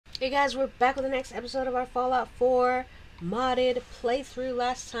Hey guys, we're back with the next episode of our Fallout 4 modded playthrough.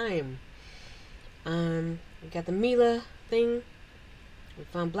 Last time, we got the Mila thing, we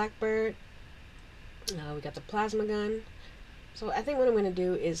found Blackbird, we got the plasma gun. So I think what I'm gonna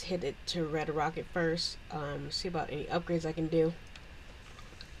do is hit it to Red Rocket first, see about any upgrades I can do,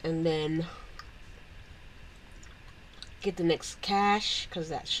 and then get the next cache, because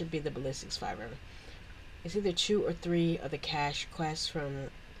that should be the ballistics fiber. It's either 2 or 3 of the cache quests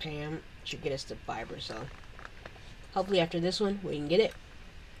from Pam should get us to fiber, so hopefully after this one we can get it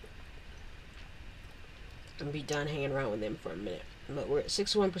and be done hanging around with them for a minute. But we're at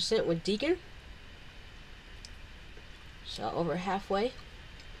 61% with Deacon, so over halfway.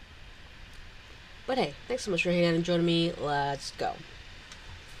 But hey, thanks so much for hanging out and joining me. Let's go.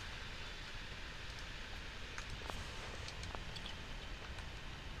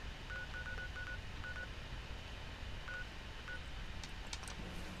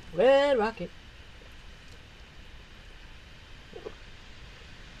 Red Rocket.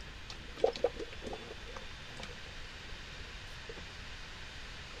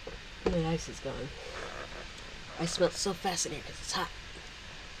 The ice is gone. I smell so fast in here because it's hot.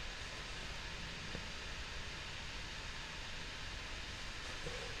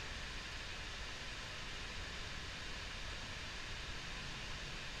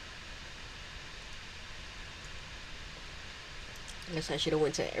 I guess I should have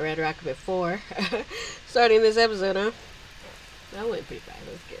went to Red Rocket before starting this episode, huh? That went pretty fast.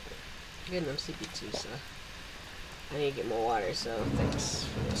 That was good. Good enough CP2, so I need to get more water, so thanks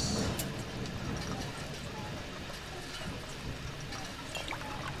for this.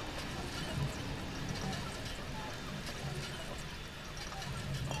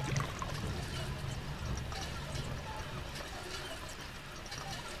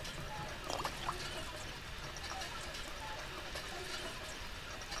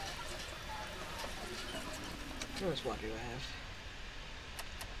 How much water do I have?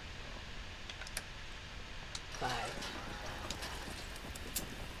 5.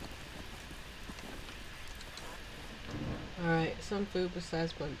 Alright, some food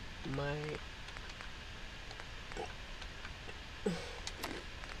besides my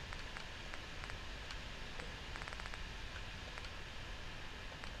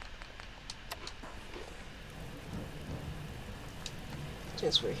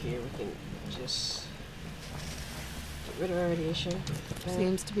since we're here, we can just get rid of our radiation.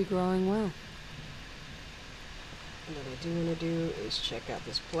 Seems to be growing well. And what I do want to do is check out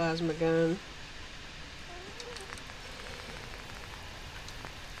this plasma gun.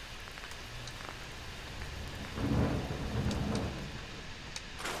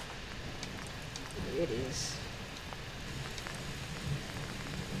 It is.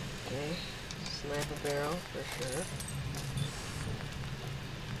 Okay, sniper barrel for sure.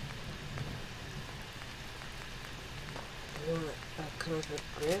 We want a comfort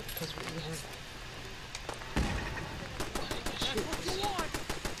grip because we have. Shoot.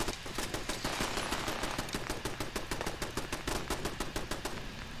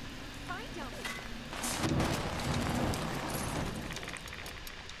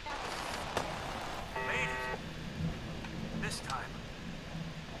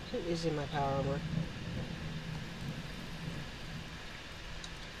 Is in my power armor.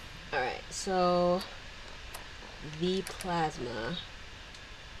 Alright, so the plasma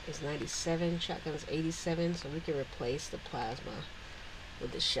is 97, shotgun is 87, so we can replace the plasma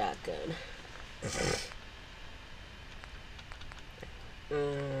with the shotgun. We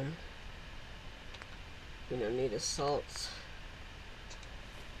don't need assaults.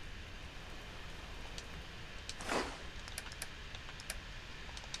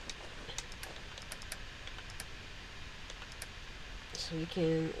 So we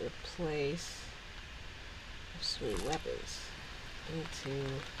can replace our sweet weapons into.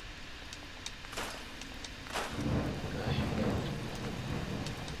 Go ahead and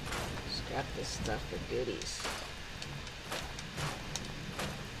scrap this stuff for goodies.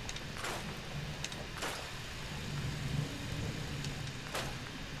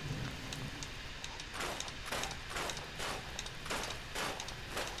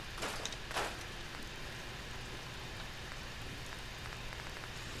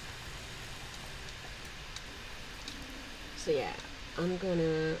 So yeah, I'm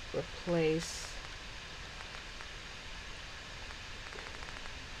gonna replace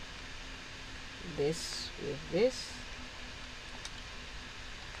this with this.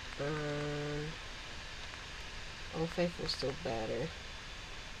 Old Faithful still better.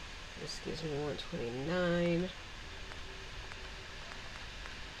 This gives me 129.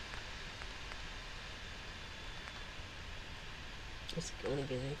 This only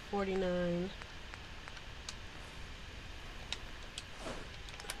gives me 49.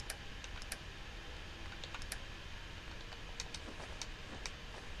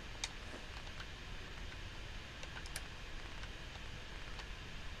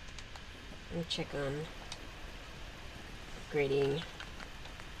 Let me check on upgrading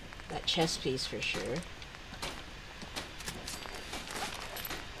that chest piece for sure.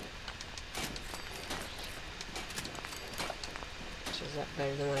 Is that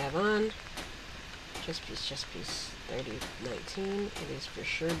better than what I have on? Chest piece, 3019. It is for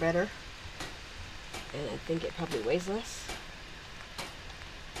sure better. And I think it probably weighs less.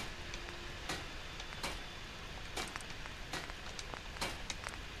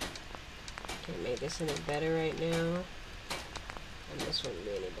 Can't make this any better right now. And this wouldn't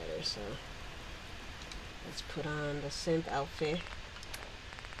be any better, so let's put on the synth outfit.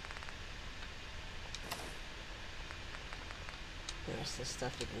 The rest of the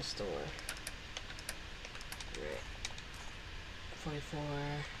stuff we can store. Alright. 44,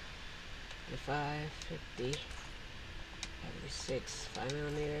 45, 50, 76,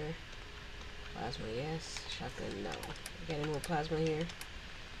 5mm. Plasma, yes. Shotgun, no. We got any more plasma here?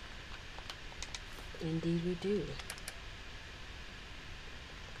 Indeed we do.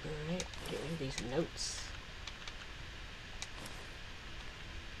 Alright, get rid of these notes.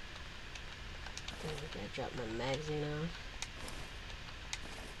 And we gotta drop my magazine off.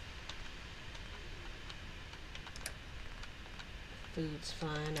 Food's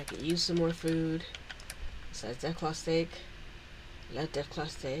fine. I could use some more food. Besides Death Claw steak. Love Death Claw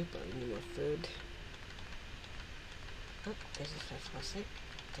steak, but we need more food. Oh, there's a Death Claw steak.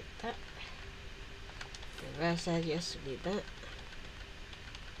 Take that. The rest side, yes, we need that.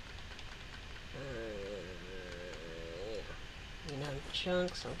 Yeah. You know,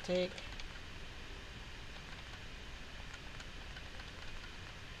 chunks I'll take.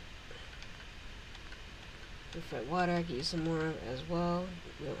 Purified water, I could use some more as well.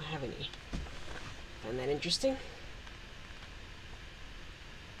 We don't have any. Find that interesting.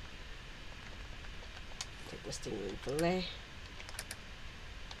 Take the stinging fillet.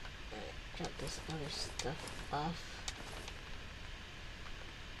 Alright, drop this other stuff off.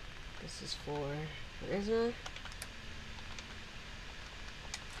 This is for charisma.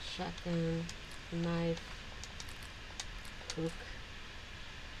 Shotgun, knife, hook.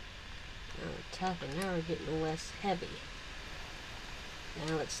 Now we're talking, now we're getting less heavy.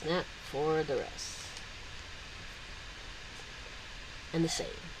 Now let's snap for the rest. And the same.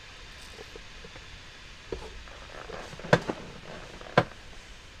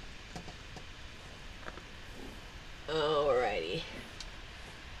 Alrighty.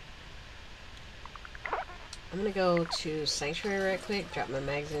 I'm gonna go to Sanctuary right quick, drop my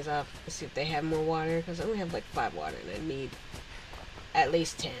magazines off, and see if they have more water, because I only have like 5 water and I need at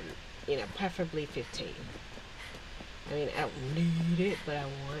least 10. You know, preferably 15. I mean, I don't need it, but I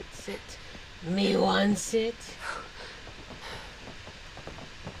want it. Me wants it.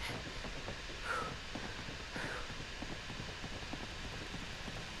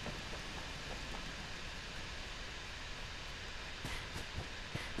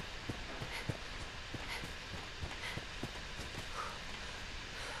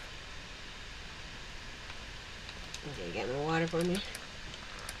 Okay, you got my water for me?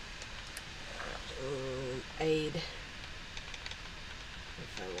 Aid.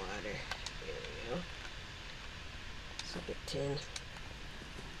 For water. There we go. So get 10.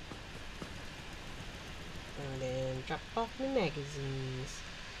 And then drop off my magazines.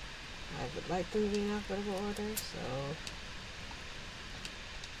 I would like them to be in alphabetical order, so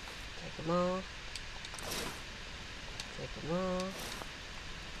take them all. Take them all.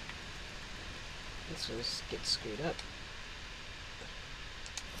 This one gets screwed up.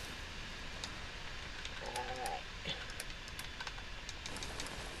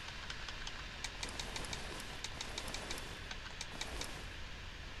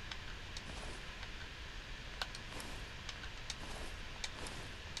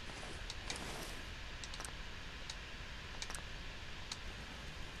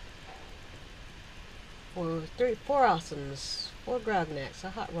 Four awesomes, 4 grognacks, a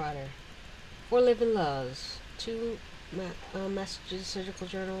hot rodder, 4 living loves, 2 messages, surgical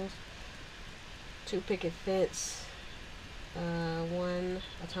journals, 2 picket fence, 1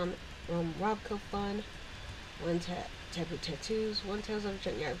 atomic Robco fun, 1 taboo tattoos, 1 tales of a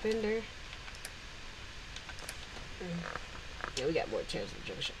junkyard vendor. Yeah, we got more tales of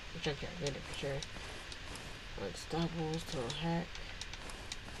a junkyard vendor for sure. 1 stubbles, total hack.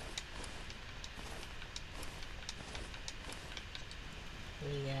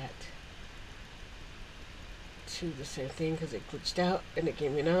 We got choose the same thing because it glitched out and it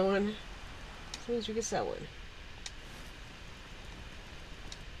gave me another one. As soon as we can sell one.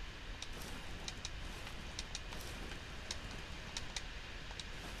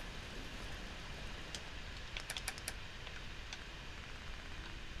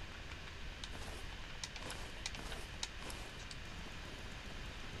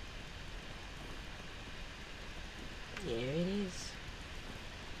 There it is.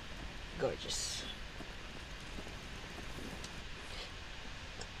 Gorgeous.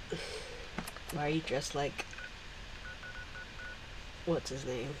 Why are you dressed like... what's his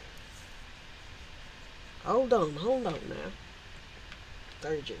name? Hold on now.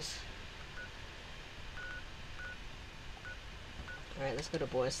 Sturgis. Alright, let's go to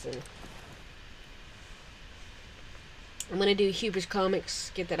Boston. I'm gonna do Hubris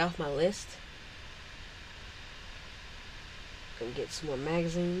Comics, get that off my list. Gonna get some more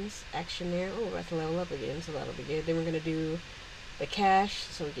magazines, action there. Oh, we're about to level up again, so that'll be good. Then we're gonna do the cash,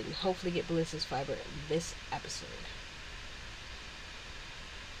 so we can hopefully get Ballista's Fiber this episode.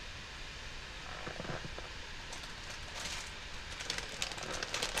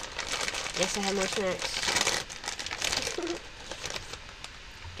 Yes, I have more snacks.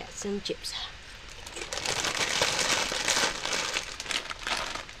 Got some chips.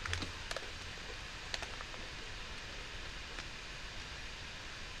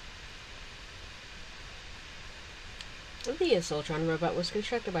 The Assaultron robot was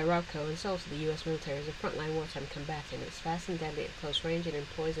constructed by Robco and sold to the U.S. military as a frontline wartime combatant. It's fast and deadly at close range and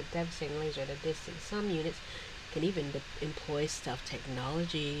employs a devastating laser at a distance. Some units can even employ stealth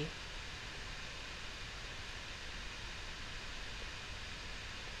technology.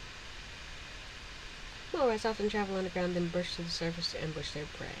 Mole rats often travel underground, then burst to the surface to ambush their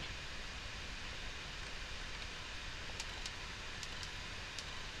prey.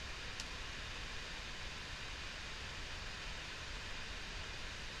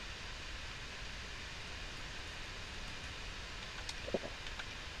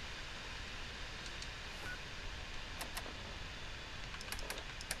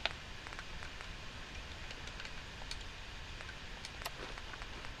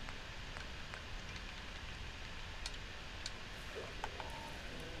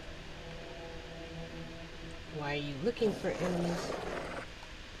 Why are you looking for enemies?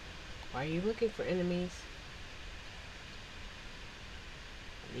 Why are you looking for enemies?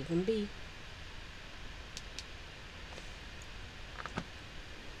 Leave them be.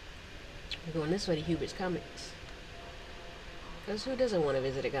 We're going this way to Hubris Comics. Because who doesn't want to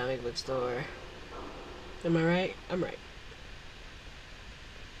visit a comic book store? Am I right? I'm right.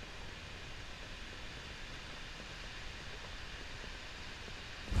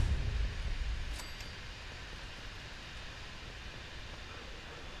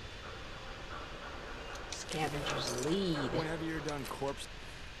 Scavenger's lead. Whenever you're done, corpse.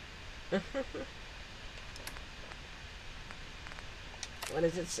 What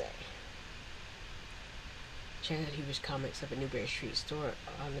does it say? Check out Hubris Comics up at Newberry Street. Store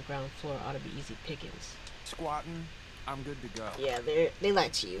on the ground floor ought to be easy pickings. Squatting, I'm good to go. Yeah, they lie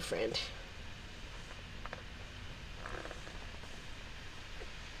to you, friend.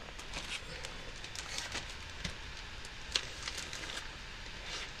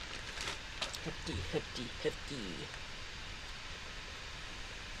 Hefty.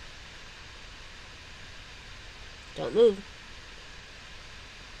 Don't move.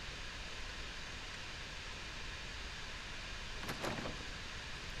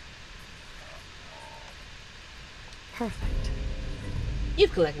 Perfect.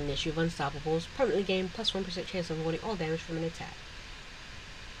 You've collected an issue of Unstoppables. Permanently gain plus 1% chance of avoiding all damage from an attack.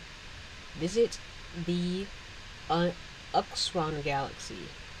 Visit the Uxron Galaxy.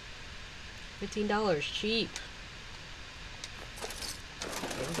 $15, cheap.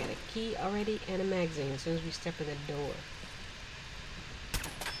 Okay, we got a key already and a magazine as soon as we step in the door.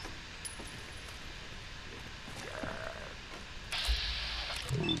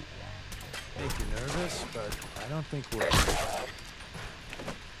 Make you nervous, but I don't think we're...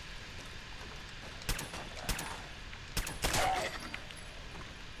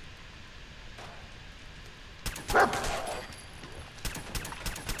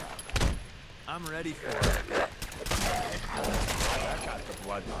 I'm ready for it. That got the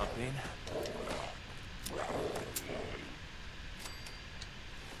blood pumping.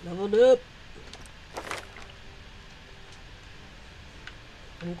 Leveled up.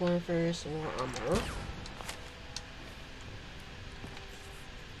 I'm going for some more armor.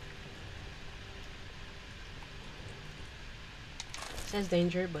 It says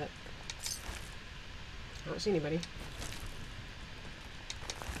danger, but I don't see anybody.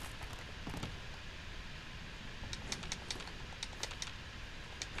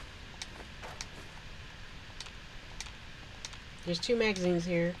 There's 2 magazines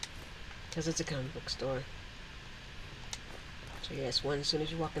here, because it's a comic book store. So yes, one as soon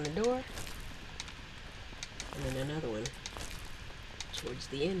as you walk in the door, and then another one towards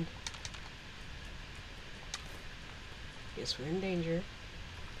the end. Guess we're in danger.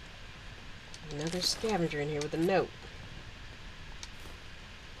 Another scavenger in here with a note.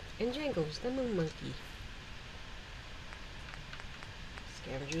 And Jangles, the moon monkey.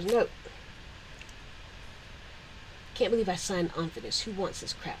 Scavenger's note. Can't believe I signed on for this. Who wants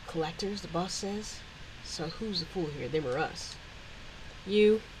this crap? Collectors, the boss says. So who's the fool here, them or us?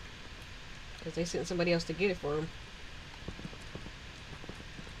 You. Because they sent somebody else to get it for them.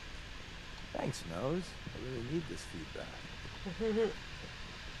 Thanks, Nose. I really need this feedback.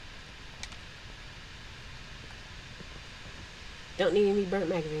 Don't need any burnt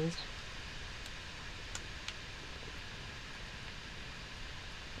magazines.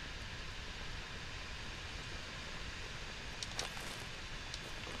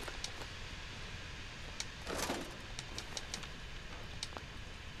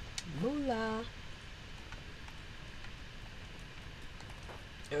 Moolah.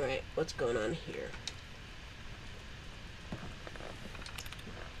 Alright, what's going on here?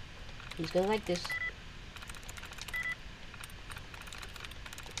 He's gonna like this.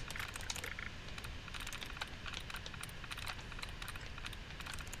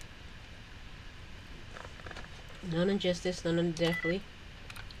 None on justice, none on deathly.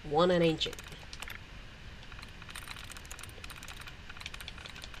 One on ancient.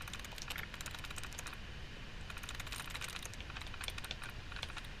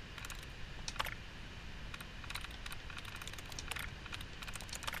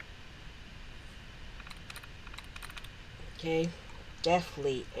 Okay,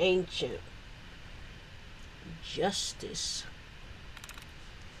 deathly, ancient, justice.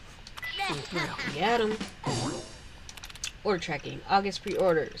 Got him. Order tracking. August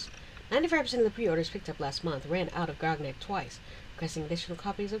pre-orders. 95% of the pre-orders picked up last month ran out of Grognak twice, requesting additional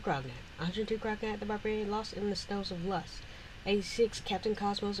copies of Grognak. 102 Grognak the Barbarian lost in the snows of Lust. 86 Captain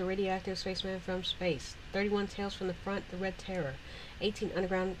Cosmos, a radioactive spaceman from space. 31 Tales from the Front, the Red Terror. 18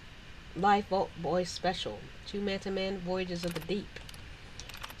 Underground Life Vault Boy Special. 2 Manta Man Voyages of the Deep.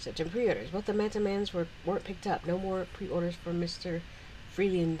 September pre-orders. Both the Manta Mans weren't picked up. No more pre-orders for Mr.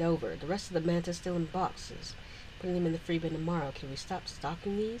 Freely and Dover. The rest of the Mantas still in boxes. Putting them in the free bin tomorrow. Can we stop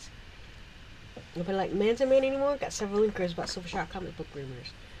stocking these? Nobody like Manta Man anymore? Got several linkers about Silver Shark comic book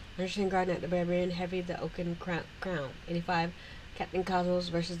rumors. 110 Grognak the Barbarian, Heavy the Oaken Crown. 85 Captain Cosmos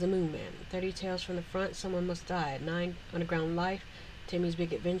versus the Moon Man. 30 Tales from the Front, Someone Must Die. 9 Underground Life, Timmy's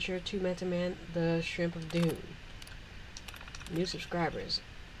Big Adventure. 2 Manta Man, The Shrimp of Doom. New subscribers.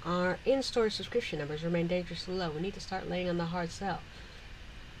 Our in-store subscription numbers remain dangerously low. We need to start laying on the hard sell.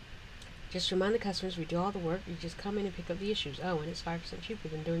 Just remind the customers we do all the work. You just come in and pick up the issues. Oh, and it's 5% cheaper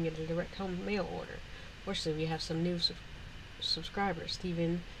than doing it a direct home mail order. Fortunately, we have some new subscribers.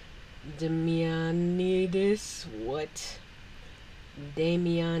 Stephen Damianidis. What?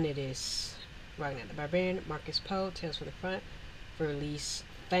 Damianidis. Ragnar the Barbarian. Marcus Poe. Tales from the Front. Verlice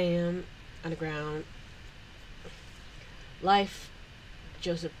Fam. Underground Life.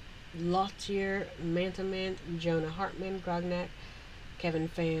 Joseph Lottier. Manta Man. Jonah Hartman. Grognak. Kevin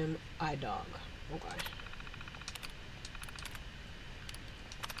Pham, iDog. Okay.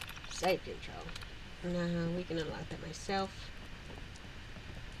 Save control. No, we can unlock that myself.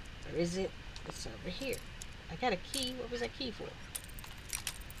 Where is it? It's over here. I got a key. What was that key for?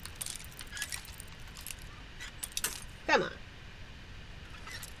 Come on.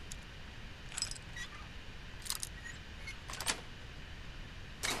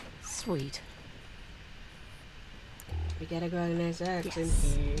 Sweet. We gotta go on a nice axe in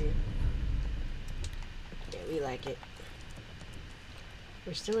here. Yeah, we like it.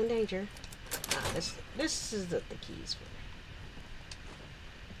 We're still in danger. Ah, this is the keys for.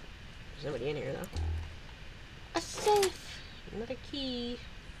 There's nobody in here though. A safe! Another key.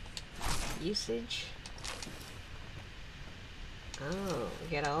 Usage. Oh,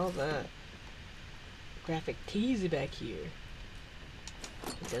 we got all the graphic tees back here.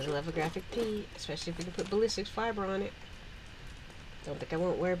 It doesn't love a graphic tee, especially if we can put ballistics fiber on it. Don't think I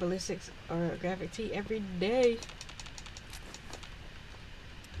won't wear ballistics or a graphic tee every day.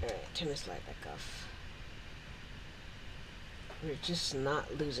 Alright, turn this light back off. We're just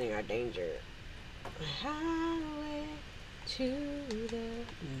not losing our danger. Highway to the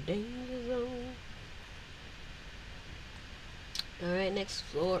danger zone. Alright, next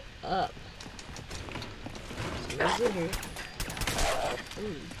floor up. Somebody's in here.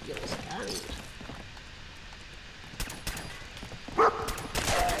 Ooh, yellow sky.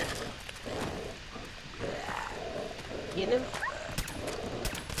 Getting him?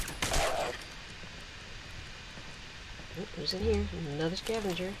 What's in here? Another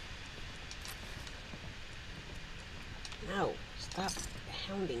scavenger. No, stop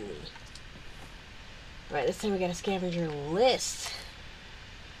hounding me. Alright, this time we got a scavenger list.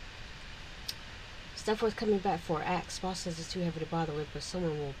 Stuff worth coming back for. Axe. Boss says it's too heavy to bother with, but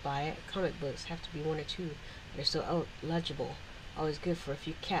someone will buy it. Comic books. Have to be one or two. They're still legible. Always good for a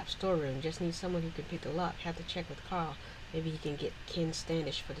few caps. Storeroom. Just need someone who can pick the lock. Have to check with Carl. Maybe he can get Ken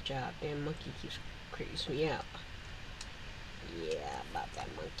Standish for the job. Damn monkey creeps me out. Yeah, about that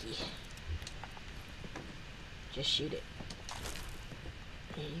monkey. Just shoot it.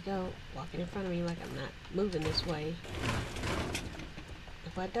 There you go. Walking in front of me like I'm not moving this way.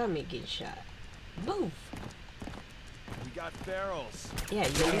 If I dummy, get shot. Move! We got barrels. Yeah,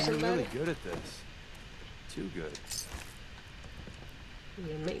 you gonna do something about really it? good at this. Too good.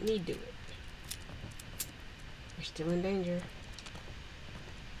 You're gonna make me do it. We're still in danger.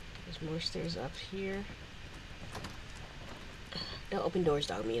 There's more stairs up here. Don't open doors,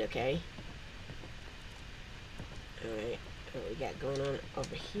 dog meat, okay? Alright, what we got going on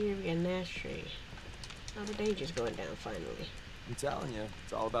over here? We got an ashtray. Oh, the danger's going down finally. I'm telling you,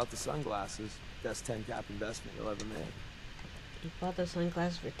 it's all about the sunglasses. Best 10 cap investment you'll ever make. You bought those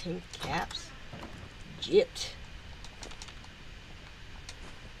sunglasses for 10 caps? Gypped.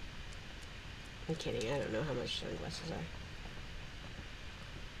 I'm kidding, I don't know how much sunglasses are.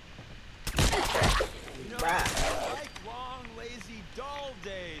 You know, Right. like long, lazy, dull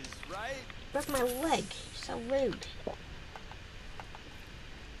days, right? Broke my leg. So rude.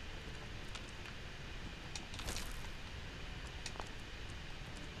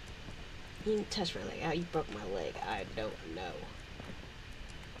 You didn't touch my leg. How you broke my leg? I don't know.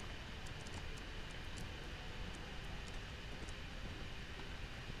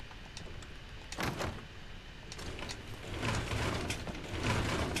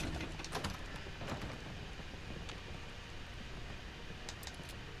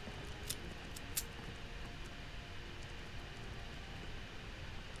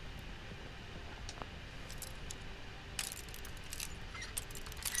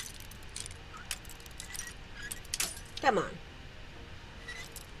 Come on.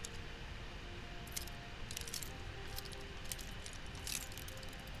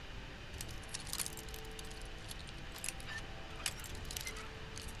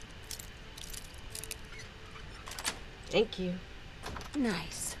 Thank you.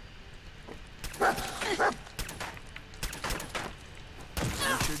 Nice. You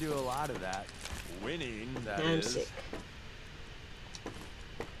sure do a lot of that. Winning, that I'm is. sick.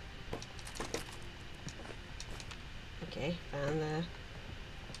 Okay, found the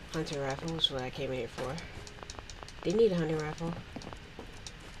hunting rifle, which is what I came here for. Didn't need a hunting rifle.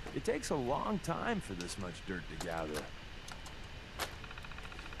 It takes a long time for this much dirt to gather.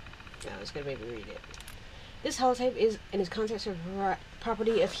 No, it's gonna make me read it. This holotape is in its context of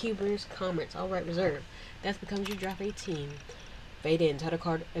property of Hubris Commerce. All right, reserved. Death becomes you. Drop 18. Fade in. Title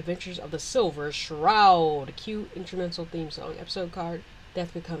card: Adventures of the Silver Shroud. Cue instrumental theme song. Episode card: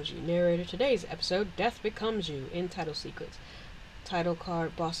 Death Becomes You. Narrator: today's episode: Death Becomes You. In title sequence. Title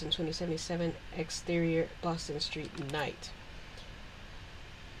card: Boston 2077. Exterior: Boston Street Night.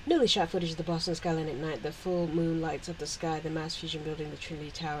 Newly shot footage of the Boston skyline at night. The full moon lights up the sky. The Mass Fusion building, the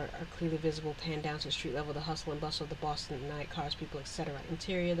Trinity Tower are clearly visible. Pan down to street level. The hustle and bustle of the Boston at night. Cars, people, etc.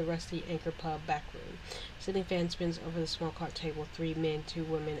 Interior: the rusty Anchor Pub back room. Sitting fan spins over the small cart table. 3 men, 2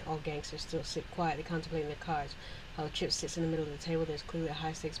 women, all gangsters still sit quietly contemplating their cards. While the chip sits in the middle of the table, there's clearly a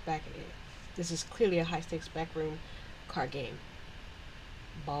high stakes back. This is clearly a high stakes back room card game.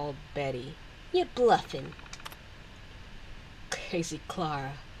 Bald Betty, you're bluffing. Crazy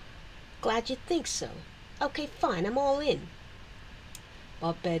Clara. Glad you think so. Okay, fine, I'm all in.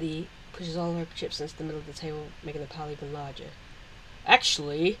 Bald Betty pushes all her chips into the middle of the table, making the pile even larger.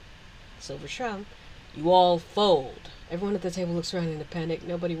 Actually, Silver Shroud, you all fold. Everyone at the table looks around in a panic.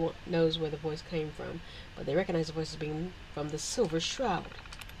 Nobody knows where the voice came from, but they recognize the voice as being from the Silver Shroud.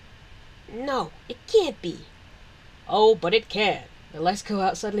 No, it can't be. Oh, but it can. The lights go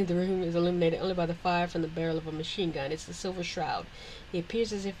out. Suddenly the room is illuminated only by the fire from the barrel of a machine gun. It's the Silver Shroud. He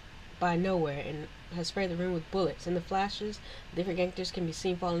appears as if by nowhere and has sprayed the room with bullets. In the flashes, different gangsters can be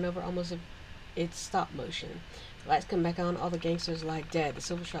seen falling over almost as if it's stop motion. The lights come back on. All the gangsters lie dead. The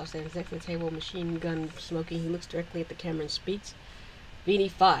Silver Shroud stands next to the table, machine gun smoking. He looks directly at the camera and speaks.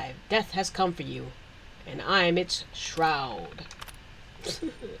 VD 5, death has come for you, and I'm its shroud.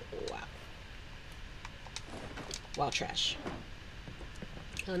 Wow. Wow, trash.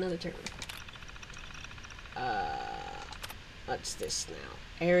 Oh, another turn. What's this now?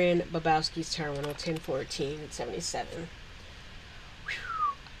 Aaron Babowski's terminal, 1014-77.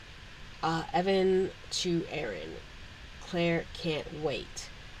 Evan to Aaron. Claire can't wait.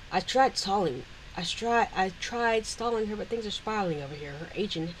 I tried stalling. I tried stalling her, but things are spiraling over here. Her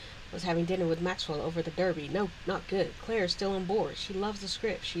agent was having dinner with Maxwell over the Derby. No, not good. Claire is still on board. She loves the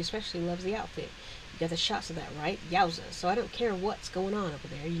script. She especially loves the outfit. You got the shots of that, right? Yowza. So I don't care what's going on over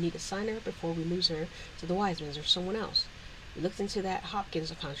there. You need to sign her before we lose her to the Wisemans or someone else. We looked into that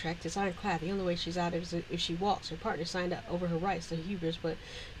Hopkins contract. It's ironclad. The only way she's out is if she walks. Her partner signed up over her rights to Hubris, but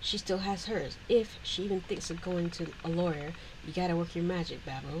she still has hers. If she even thinks of going to a lawyer, you gotta work your magic,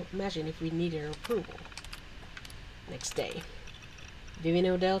 Babbo. Imagine if we needed her approval. Next day. Vivian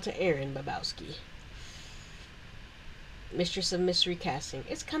Odell to Aaron Babowski. Mistress of Mystery Casting.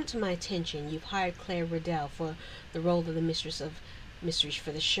 It's come to my attention you've hired Claire Riddell for the role of the Mistress of Mystery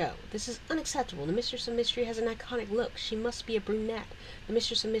for the show. This is unacceptable. The Mistress of Mystery has an iconic look. She must be a brunette. The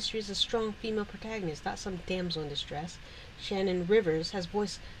Mistress of Mystery is a strong female protagonist, not some damsel in distress. Shannon Rivers has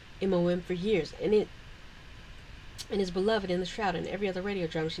voiced MOM for years, and is beloved in The Shroud and every other radio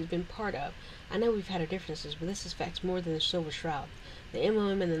drama she's been part of. I know we've had our differences, but this affects more than the Silver Shroud. The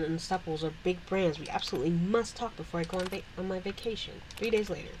MOM and the Unstoppables are big brands. We absolutely must talk before I go on my vacation. 3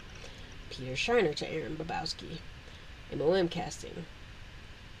 days later. Peter Shiner to Aaron Babowski. MOM casting.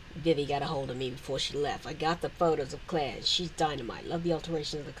 Vivi got a hold of me before she left. I got the photos of Claire, and she's dynamite. Love the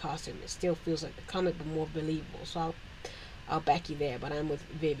alterations of the costume. It still feels like the comic, but more believable. So I'll back you there, but I'm with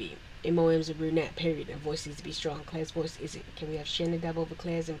Vivi. MOM's a brunette, period. Her voice needs to be strong. Claire's voice isn't. Can we have Shannon dub over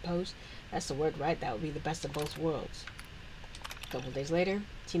Claire's in post? That's the word, right? That would be the best of both worlds. A couple days later,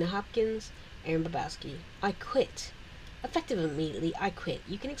 Tina Hopkins, Aaron Babowski. I quit. Effective immediately, I quit.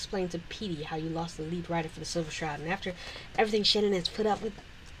 You can explain to Petey how you lost the lead writer for the Silver Shroud, and after everything Shannon has put up with,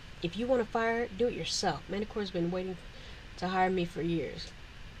 if you want to fire her, do it yourself. Manticore's been waiting to hire me for years.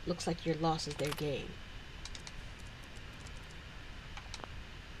 Looks like your loss is their gain.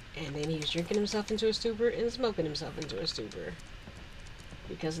 And then he was drinking himself into a stupor and smoking himself into a stupor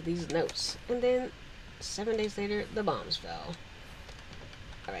because of these notes. And then 7 days later, the bombs fell.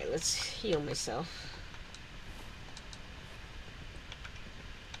 Alright, let's heal myself.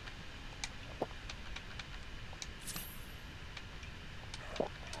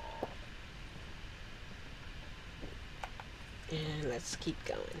 And let's keep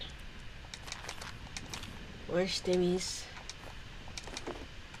going. More stimmies.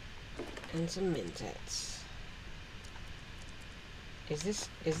 And some Mentats. Is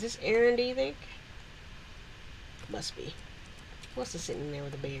this Aaron, do you think? Must be. What's the sitting there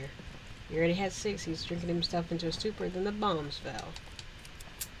with a beer? He already had 6. He's drinking himself into a stupor. Then the bombs fell.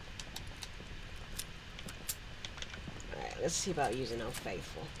 Alright, let's see about using Old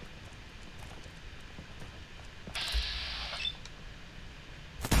Faithful.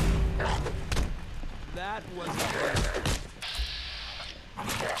 That was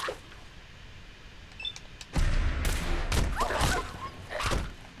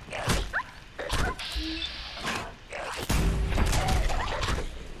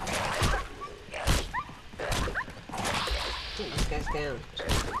Get these guys down.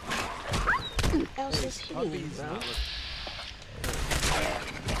 What else is hitting you, bro?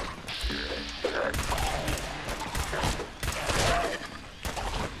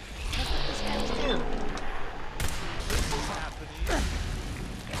 This guy's down.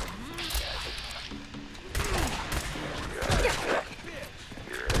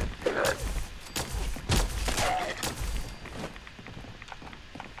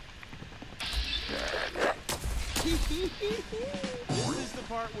 This is the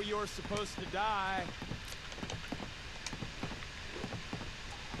part where you're supposed to die.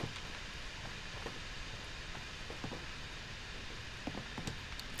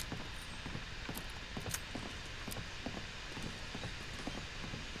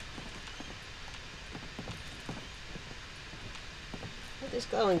 Where'd this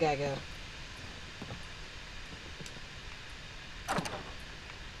glowing guy go?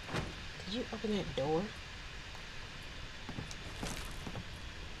 Did you open that door?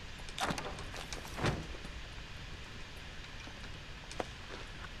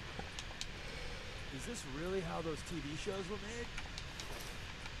 Is this really how those TV shows were made?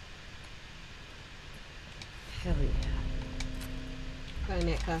 Hell yeah. Find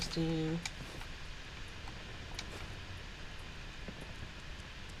that costume.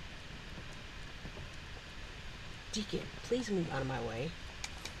 Deacon, please move out of my way.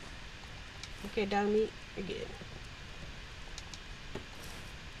 Okay, dog meat, you're good.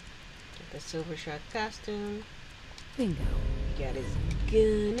 Get the Silver Shroud costume. Bingo. Got his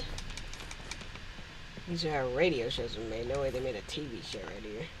gun. These are how radio shows were made. No way they made a TV show right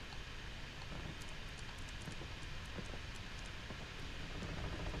here.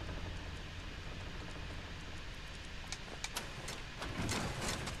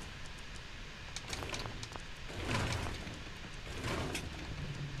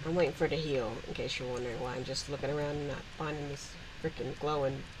 I'm waiting for it to heal, in case you're wondering why I'm just looking around and not finding this freaking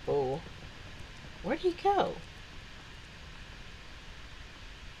glowing bull. Where'd he go?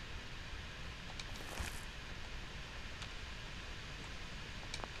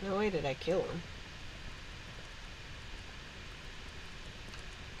 No way did I kill him.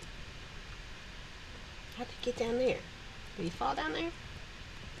 How'd he get down there? Did he fall down there?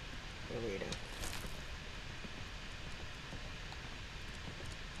 What a weirdo.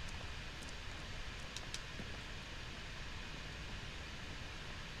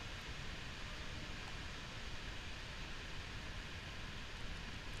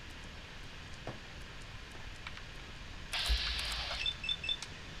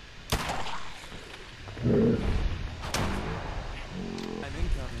 I'm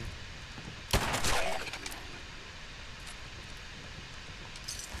incoming.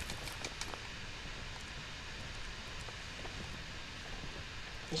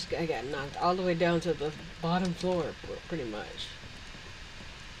 This guy got knocked all the way down to the bottom floor, pretty much.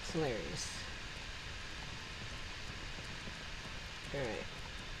 It's hilarious. Alright.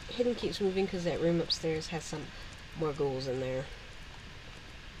 Hidden keeps moving because that room upstairs has some more ghouls in there.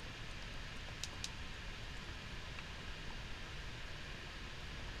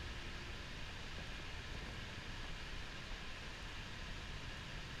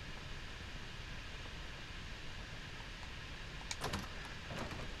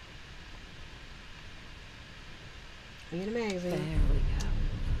 Get a magazine. There we go.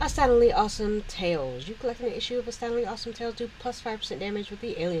 Astoundingly Awesome Tales. You collecting an issue of Astoundingly Awesome Tales do plus 5% damage with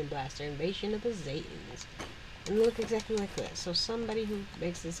the Alien Blaster Invasion of the Zatans. And they look exactly like that. So somebody who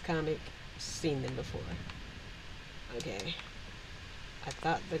makes this comic seen them before. Okay. I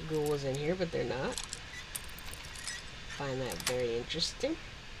thought the ghoul was in here, but they're not. Find that very interesting.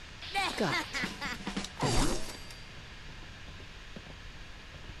 Got it.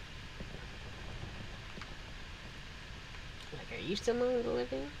 Like, are you still among the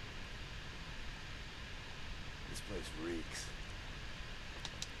living? This place reeks.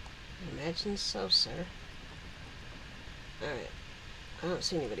 Imagine so, sir. Alright. I don't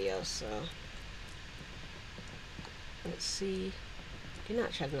see anybody else, so... Let's see... Do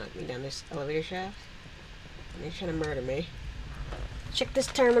not try to knock me down this elevator shaft. You're trying to murder me. Check this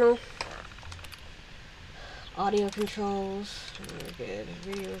terminal. Audio controls. We're good.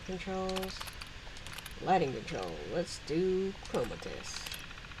 Video controls. Lighting control. Let's do chroma test.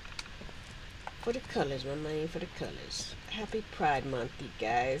 For the colors, my man, for the colors. Happy Pride Month, you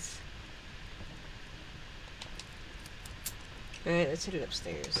guys. Alright, let's hit it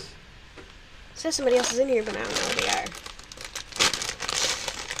upstairs. It says somebody else is in here, but I don't know where they are.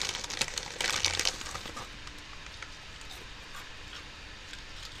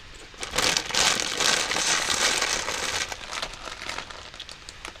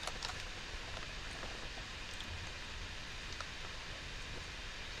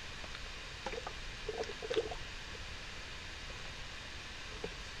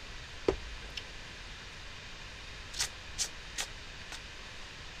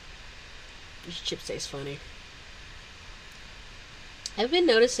 These chips taste funny. I've been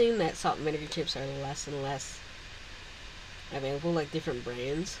noticing that salt and vinegar chips are less and less available, like different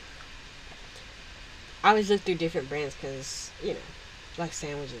brands. I always look through different brands because, you know, like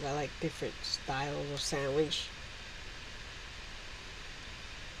sandwiches. I like different styles of sandwich.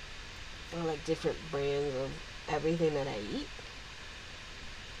 I like different brands of everything that I eat.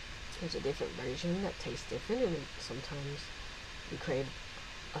 There's a different version that tastes different, and sometimes you crave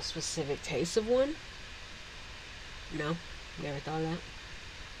a specific taste of one. No? Never thought of that?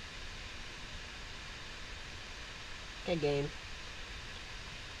 Okay, game.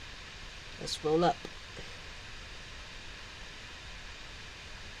 Let's roll up.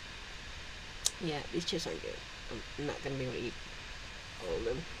 Yeah, these chips aren't good. I'm not gonna be able to eat all of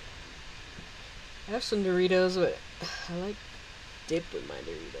them. I have some Doritos, but I like dip with my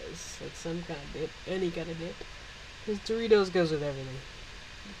Doritos. Like some kind of dip, any kind of dip. Because Doritos goes with everything.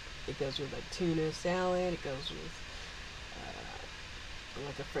 It goes with like tuna salad, it goes with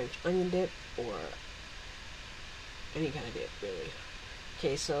like a French onion dip, or any kind of dip, really.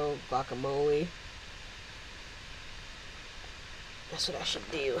 Queso, guacamole. That's what I should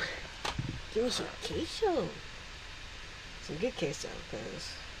do. Give me some queso. Some good queso,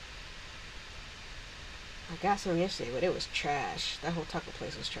 because I got some yesterday, but it was trash. That whole taco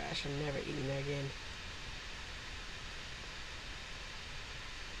place was trash. I'm never eating there again.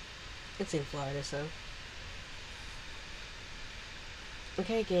 It's in Florida, so.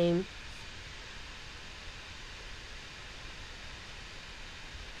 Okay, game.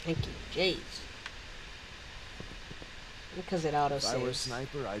 Thank you. Jeez. Because it auto If I were a saves.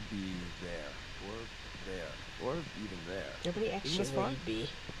 sniper, I'd be there, or even there. Nobody actually was where fun. you'd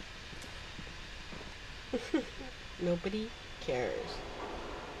be. Nobody cares.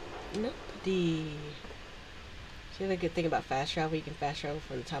 Nobody. See the good thing about fast travel? You can fast travel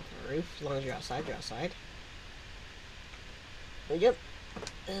from the top of a roof. As long as you're outside, you're outside. Yep.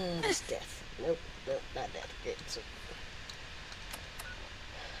 That's death. Nope. Nope, not death. Great. So.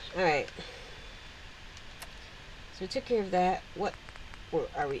 Alright. So we took care of that. What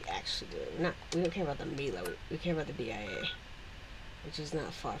are we actually doing? We don't care about the Mila. We care about the DIA. Which is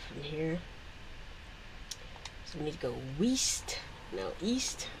not far from here. So we need to go west. No,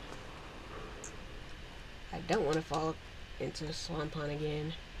 east. I don't want to fall into a swamp pond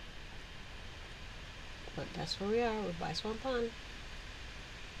again. But that's where we are. We're by Swamp Pond.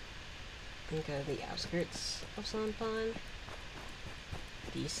 And go to the outskirts of Swamp Pond.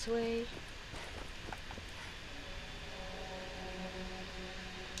 This way.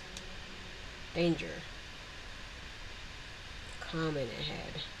 Danger. Common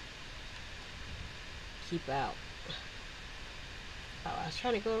ahead. Keep out. Oh, I was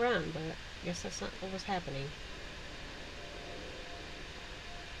trying to go around, but I guess that's not what was happening.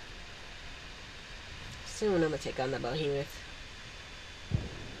 Soon I'm gonna take on the behemoth.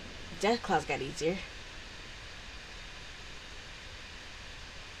 Death Claws got easier.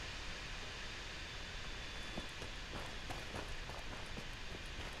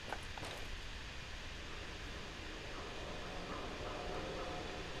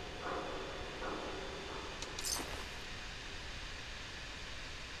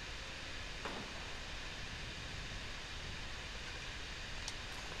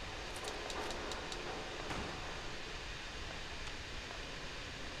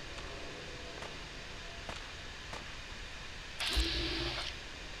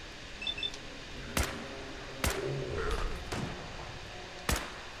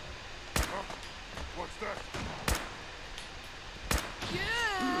 What's that?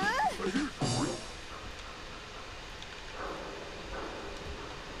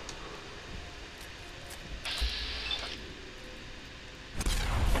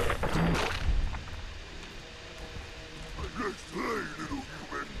 Let's play, little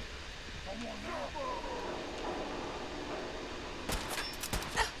human. Come on now.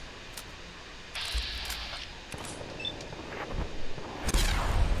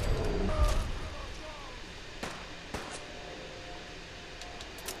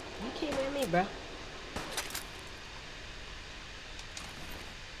 You came at me, bro.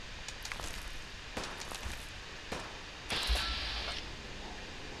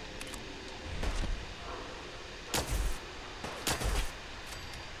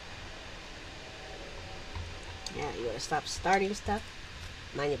 Yeah, you gotta stop starting stuff.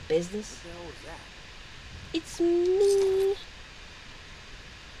 Mind your business. What the hell was that? It's me.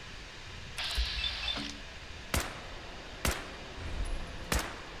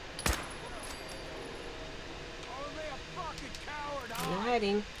 Only a fucking coward, I'm not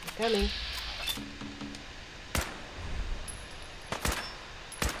hiding. I'm coming.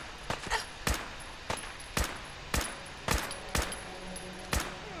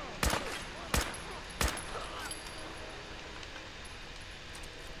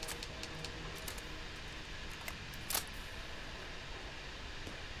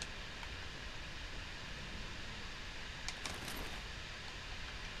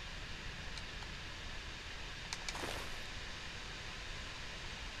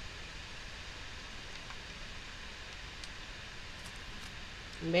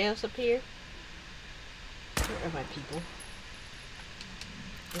 Anybody else up here? Where are my people?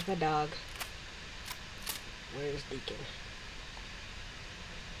 Where's my dog? Where's Deacon?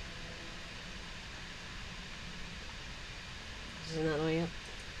 This is not the way up.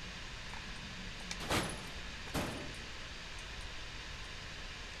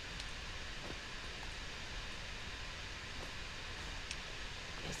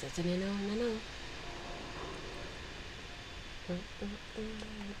 Guess that's a no.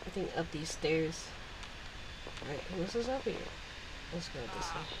 I think up these stairs. Alright, who else is up here? Let's go this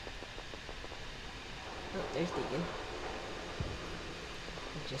way. Oh, there's Deacon.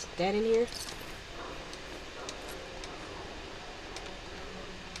 I'm just dead in here.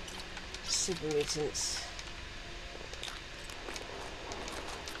 Super makes sense.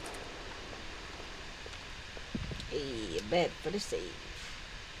 Hey, a bed for the save.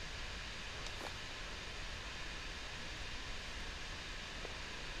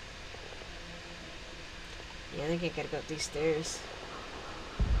 Yeah, I think I gotta go up these stairs.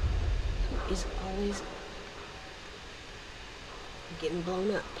 Who is always getting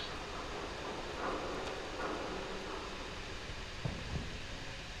blown up?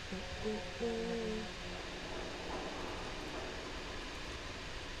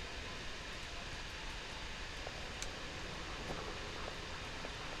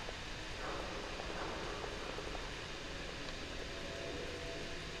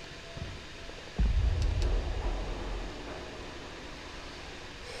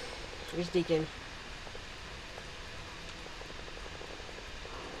 Where's Deacon?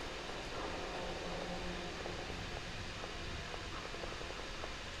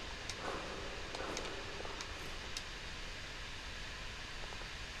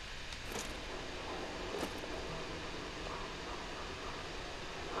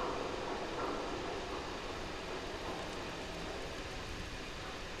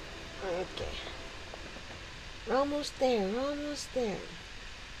 Okay. We're almost there. We're almost there.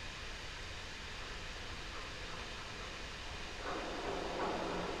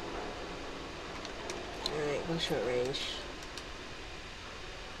 Alright, go short range.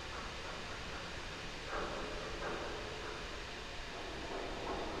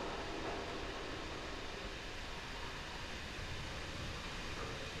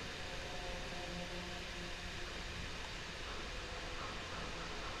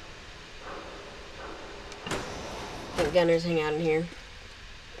 The gunners hang out in here.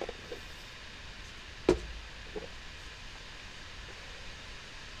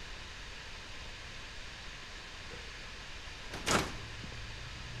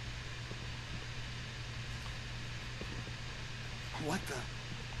 What the?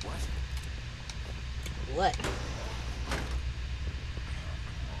 What? What?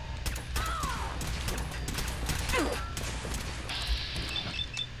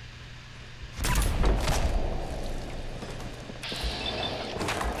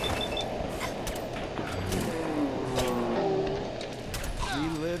 We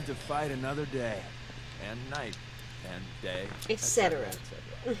live to fight another day, and night, and day, Etc.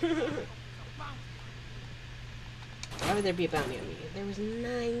 etc. Why would there be a bounty on me? There was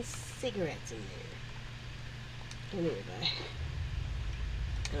 9 cigarettes in there. Don't need to buy.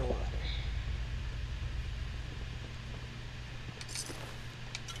 And water.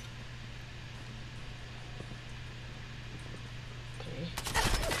 Okay.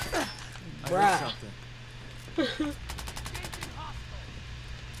 I heard Bruh. something.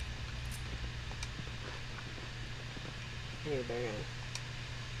 Here, bear gun.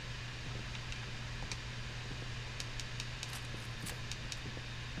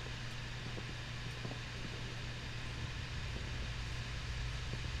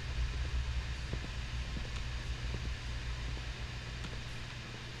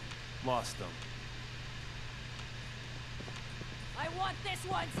 Lost them. I want this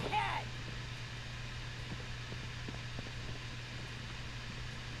one's head!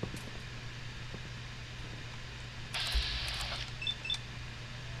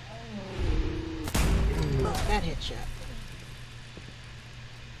 That headshot.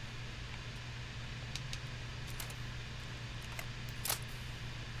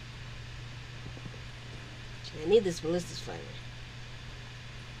 I need this ballistics fighter.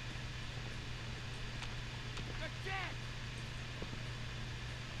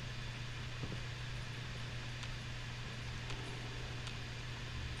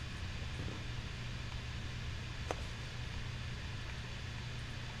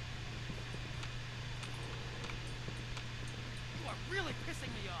 You are really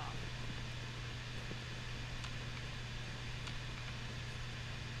pissing me off!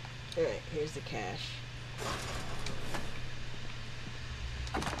 Alright, here's the cash.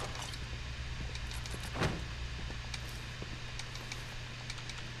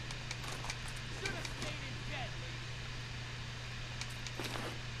 Should have stayed in bed,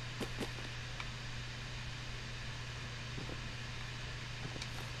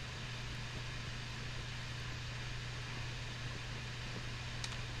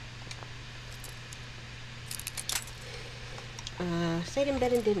 lady. Stayed in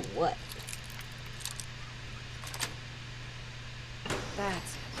bed and did what?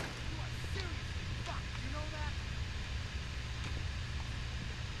 That's You are seriously fucked, you know that?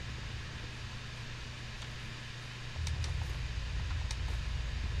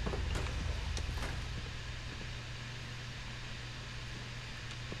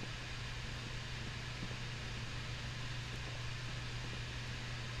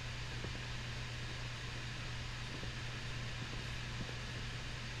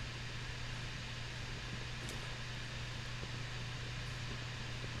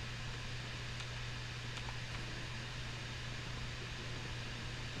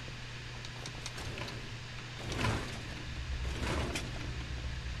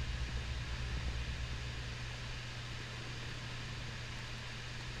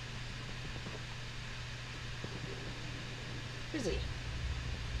 easy.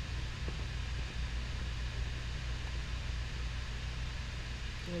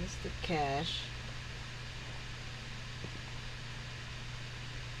 This is the cash.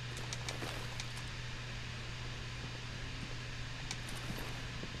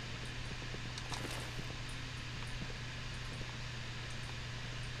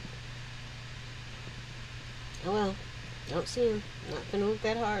 Oh well, don't see him. Not gonna look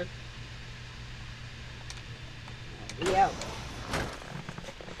that hard. We out.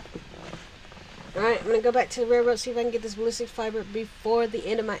 Alright, I'm gonna go back to the railroad, see if I can get this ballistic fiber before the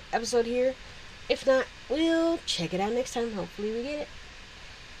end of my episode here. If not, we'll check it out next time. Hopefully we get it.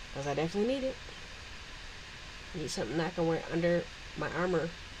 Because I definitely need it. Need something I can wear under my armor.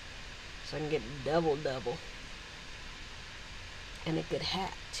 So I can get double. And a good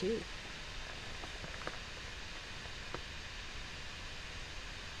hat, too.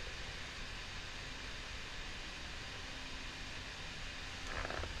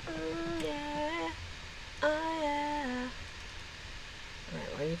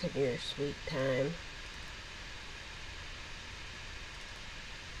 You take your sweet time.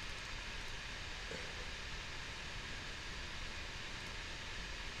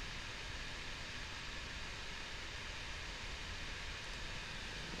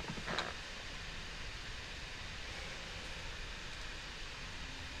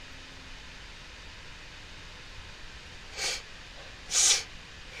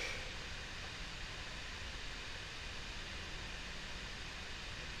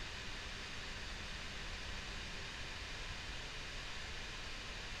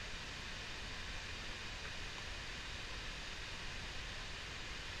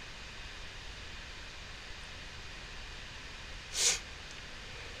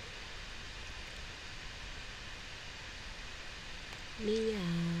 Meow.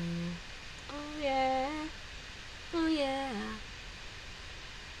 Oh yeah. Oh yeah.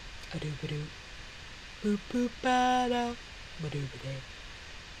 A doo ba doo. Boop boop ba da. Ba doo ba doo.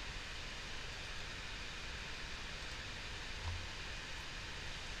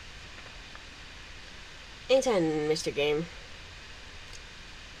 Anytime, Mr. Game.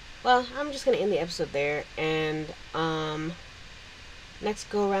 Well, I'm just gonna end the episode there, and next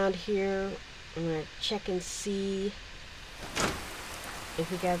go around here, I'm gonna check and see if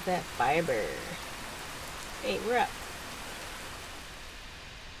we got that fiber. Hey, we're up.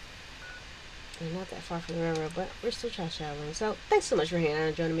 We're not that far from the railroad, but we're still traveling. So, thanks so much for hanging out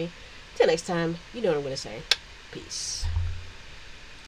and joining me. Till next time, you know what I'm gonna say. Peace.